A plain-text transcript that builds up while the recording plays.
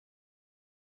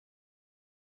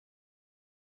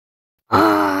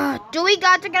Do we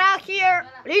got to get out here?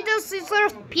 Little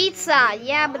Caesars pizza.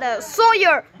 Yeah, but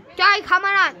Sawyer, guy, come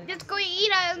on. Let's go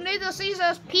eat a Little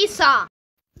Caesars pizza.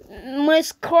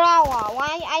 Miss Crowell,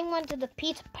 why I wanted the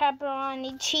pizza,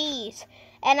 pepperoni, cheese,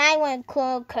 and I want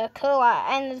Coca-Cola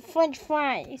and French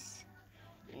fries.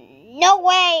 No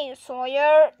way,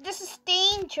 Sawyer. This is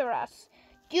dangerous.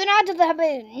 You're not the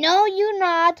habit. No, you're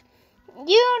not.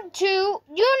 You too.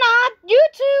 You're not. You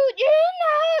too. You're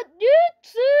not. You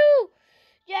too.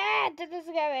 Yeah, this is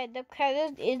good. There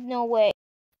is no way.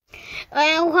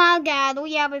 Oh my God,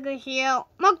 we have to go here.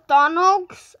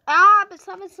 McDonald's. It's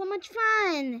having so much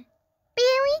fun.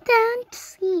 Billy, don't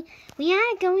see. We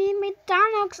are going to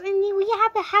McDonald's and we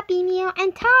have a Happy Meal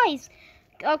and toys.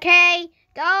 Okay,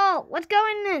 go. What's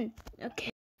going on? Okay.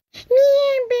 Me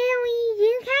and Billy,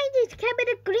 you guys discovered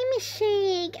a grimace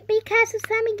shake because of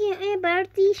something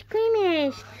about this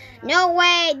grimace. No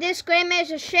way, this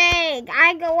grimace is a shake.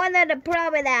 I go under the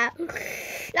probe of that.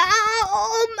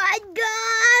 Oh my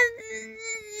God!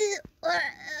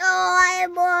 Oh,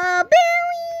 I'm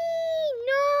Billy!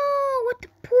 No, what the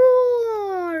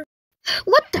poor?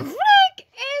 What the frick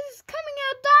is coming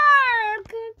out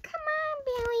dark? Come on,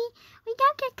 Billy. We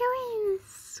don't get going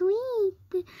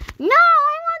sweet. No,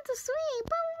 I want the sweet,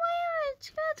 but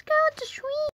let's go to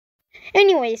sweet.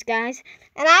 Anyways, guys,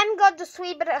 and I'm going to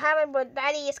sweep it haven't, but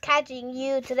Daddy is catching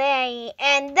you today.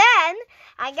 And then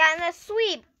I got a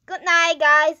sweep. Good night,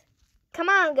 guys. Come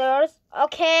on, girls.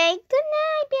 Okay. Good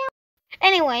night, Billy.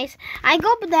 Anyways, I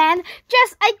go to bed.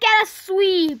 I get a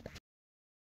sweep.